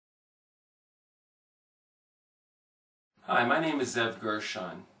Hi, my name is Zev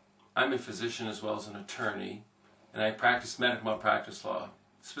Gershon. I'm a physician as well as an attorney, and I practice medical malpractice law,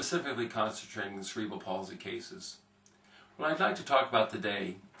 specifically concentrating on cerebral palsy cases. What I'd like to talk about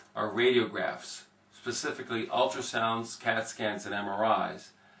today are radiographs, specifically ultrasounds, CAT scans, and MRIs,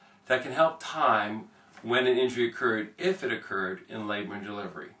 that can help time when an injury occurred, if it occurred, in labor and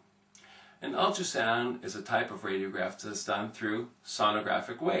delivery. An ultrasound is a type of radiograph that's done through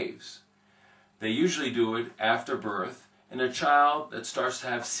sonographic waves. They usually do it after birth in a child that starts to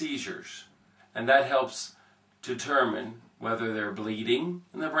have seizures, and that helps determine whether they're bleeding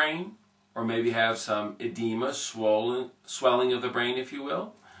in the brain or maybe have some edema, swelling of the brain, if you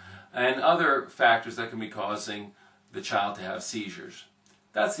will, and other factors that can be causing the child to have seizures.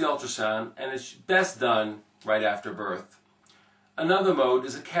 That's the ultrasound, and it's best done right after birth. Another mode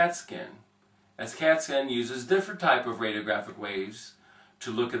is a CAT scan. As CAT scan uses different type of radiographic waves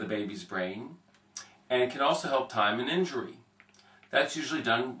to look at the baby's brain, and it can also help time an injury. That's usually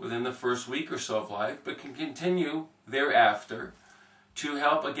done within the first week or so of life, but can continue thereafter to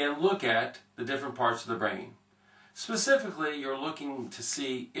help again look at the different parts of the brain. Specifically, you're looking to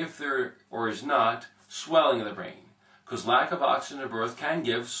see if there or is not swelling of the brain, because lack of oxygen at birth can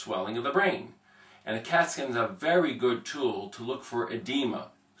give swelling of the brain. And a CAT scan is a very good tool to look for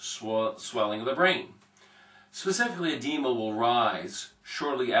edema, swelling of the brain. Specifically, edema will rise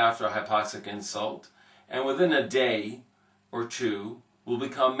shortly after a hypoxic insult, and within a day or two will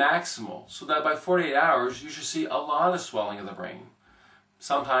become maximal, so that by 48 hours you should see a lot of swelling of the brain.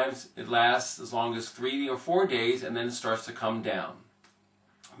 Sometimes it lasts as long as 3 or 4 days, and then it starts to come down.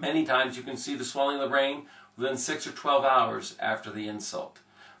 Many times you can see the swelling of the brain within 6 or 12 hours after the insult.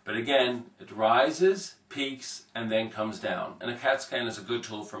 But again, it rises, peaks, and then comes down. And a CAT scan is a good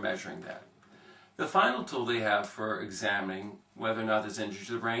tool for measuring that. The final tool they have for examining whether or not there's injury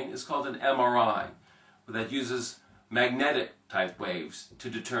to the brain is called an MRI, that uses magnetic type waves to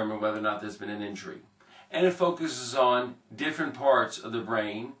determine whether or not there's been an injury. And it focuses on different parts of the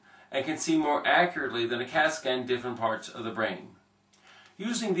brain and can see more accurately than a CAT scan different parts of the brain.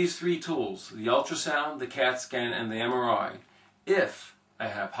 Using these three tools, the ultrasound, the CAT scan, and the MRI, if a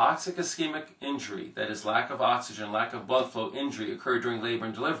hypoxic ischemic injury, that is lack of oxygen, lack of blood flow injury, occurred during labor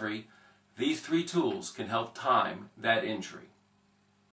and delivery, these three tools can help time that injury.